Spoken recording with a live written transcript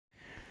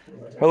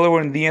Hello,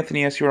 everyone. The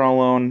Anthony S. You're Not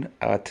Alone.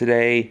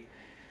 Today,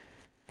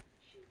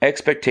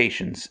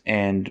 expectations.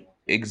 And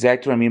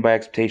exactly what I mean by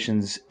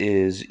expectations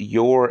is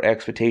your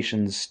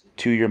expectations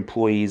to your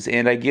employees.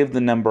 And I give the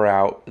number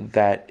out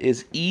that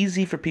is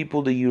easy for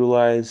people to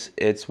utilize.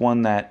 It's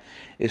one that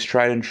is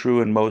tried and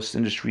true in most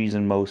industries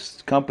and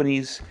most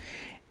companies.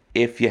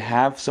 If you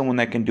have someone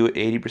that can do it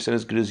 80%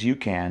 as good as you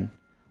can,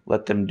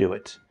 let them do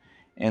it.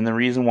 And the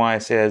reason why I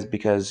say that is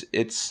because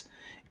it's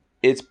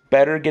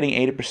better getting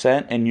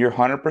 80% and your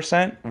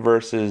 100%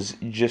 versus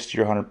just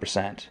your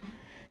 100%.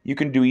 You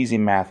can do easy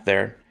math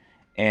there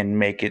and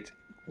make it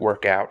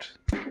work out.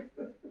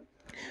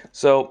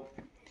 So,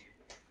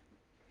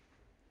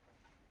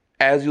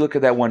 as you look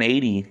at that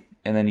 180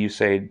 and then you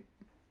say,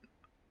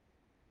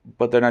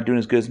 but they're not doing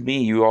as good as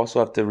me, you also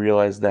have to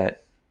realize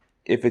that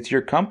if it's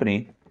your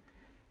company,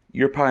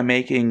 you're probably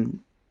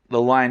making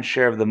the lion's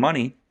share of the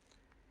money.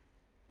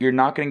 You're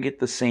not going to get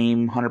the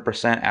same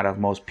 100% out of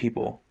most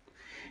people.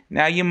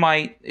 Now, you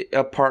might,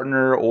 a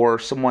partner or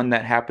someone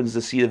that happens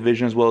to see the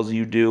vision as well as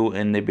you do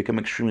and they become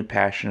extremely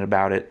passionate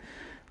about it,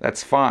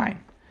 that's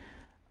fine.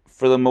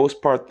 For the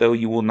most part, though,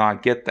 you will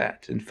not get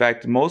that. In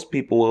fact, most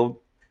people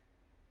will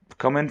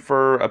come in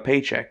for a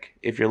paycheck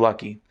if you're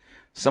lucky.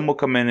 Some will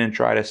come in and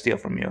try to steal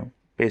from you,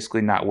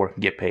 basically not work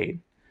and get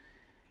paid.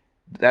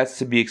 That's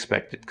to be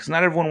expected because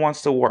not everyone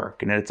wants to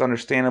work, and it's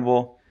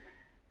understandable.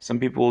 Some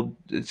people,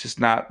 it's just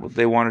not what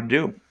they want to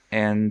do,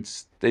 and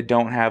they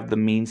don't have the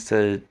means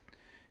to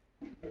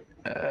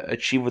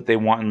achieve what they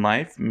want in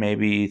life,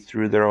 maybe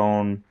through their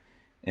own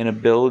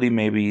inability,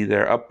 maybe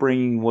their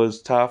upbringing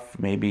was tough,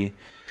 maybe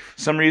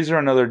some reason or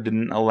another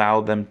didn't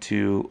allow them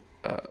to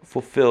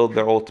fulfill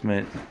their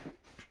ultimate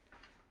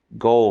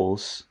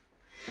goals,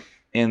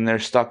 and they're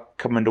stuck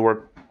coming to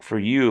work for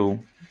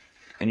you,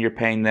 and you're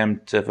paying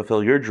them to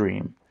fulfill your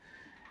dream.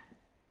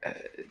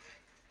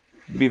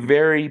 Be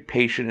very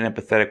patient and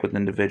empathetic with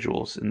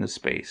individuals in this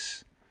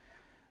space,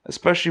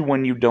 especially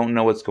when you don't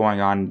know what's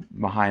going on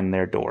behind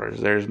their doors.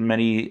 There's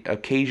many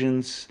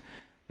occasions,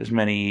 there's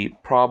many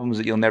problems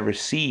that you'll never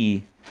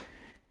see,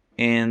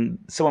 and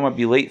someone might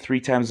be late 3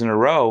 times in a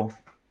row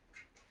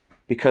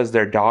because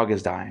their dog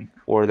is dying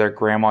or their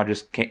grandma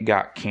just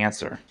got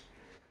cancer.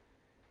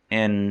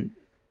 And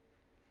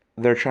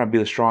they're trying to be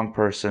the strong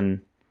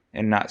person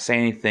and not say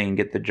anything and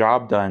get the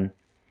job done.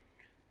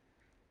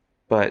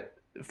 But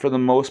for the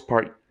most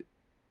part,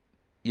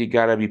 you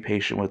gotta be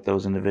patient with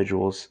those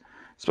individuals,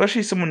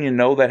 especially someone you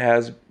know that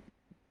has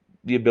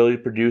the ability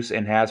to produce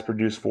and has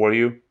produced for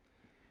you.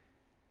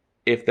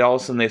 If all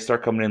of a sudden they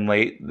start coming in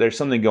late, there's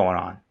something going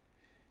on.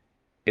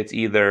 It's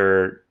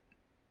either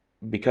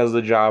because of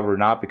the job or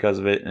not because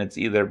of it, and it's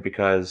either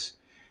because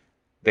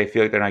they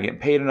feel like they're not getting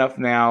paid enough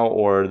now,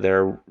 or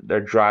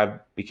their drive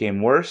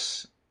became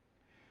worse.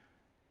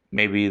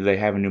 Maybe they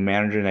have a new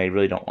manager and they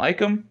really don't like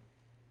them,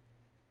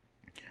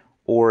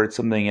 or it's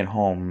something at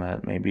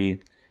home. Maybe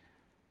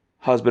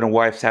husband and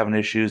wife's having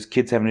issues,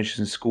 kids having issues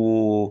in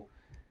school.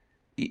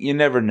 You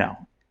never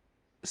know.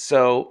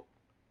 So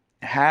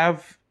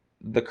have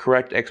the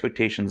correct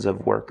expectations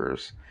of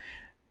workers,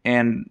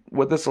 and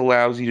what this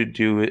allows you to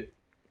do, it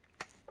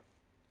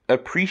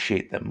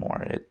appreciate them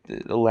more.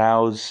 It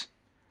allows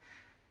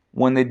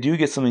when they do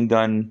get something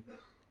done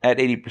at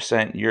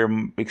 80%, you're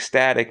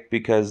ecstatic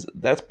because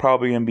that's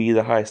probably going to be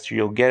the highest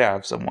you'll get out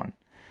of someone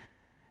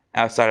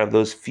outside of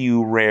those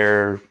few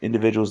rare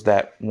individuals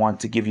that want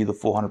to give you the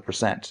full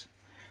 100%.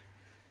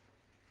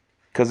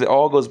 Because it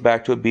all goes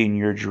back to it being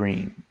your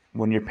dream.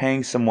 When you're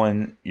paying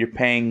someone, you're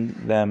paying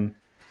them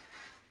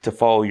to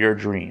follow your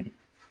dream.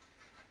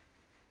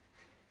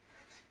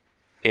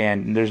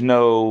 And there's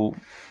no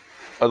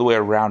other way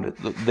around it.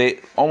 They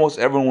almost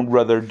everyone would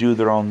rather do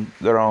their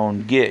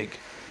own gig,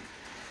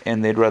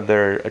 and they'd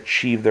rather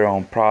achieve their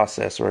own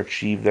process or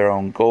achieve their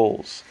own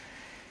goals.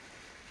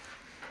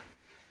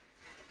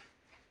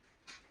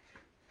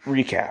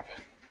 Recap,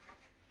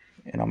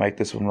 and I'll make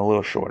this one a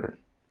little shorter.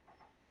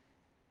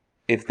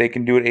 If they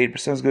can do it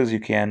 80% as good as you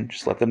can,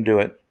 just let them do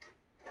it.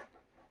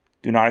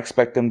 Do not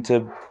expect them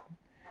to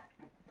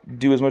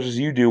do as much as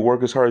you do,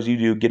 work as hard as you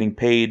do, getting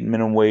paid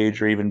minimum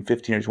wage or even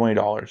 $15 or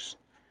 $20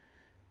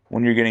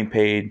 when you're getting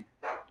paid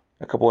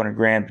a couple hundred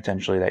grand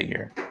potentially that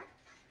year.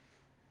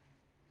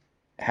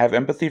 Have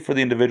empathy for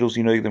the individuals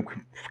you know you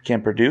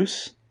can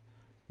produce,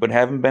 but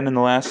haven't been in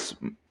the last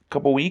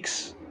couple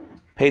weeks.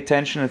 Pay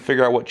attention and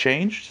figure out what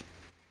changed.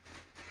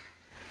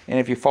 And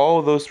if you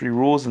follow those 3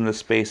 rules in this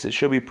space, it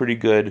should be pretty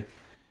good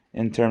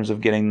in terms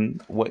of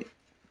getting what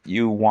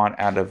you want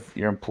out of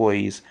your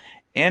employees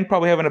and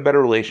probably having a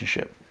better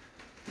relationship.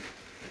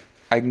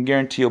 I can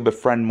guarantee you'll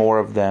befriend more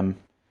of them,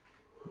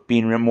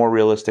 being more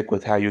realistic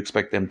with how you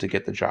expect them to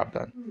get the job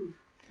done.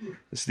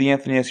 This is the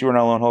Anthony S. You're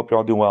Not Alone. Hope you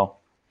all do well.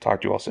 Talk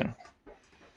to you all soon.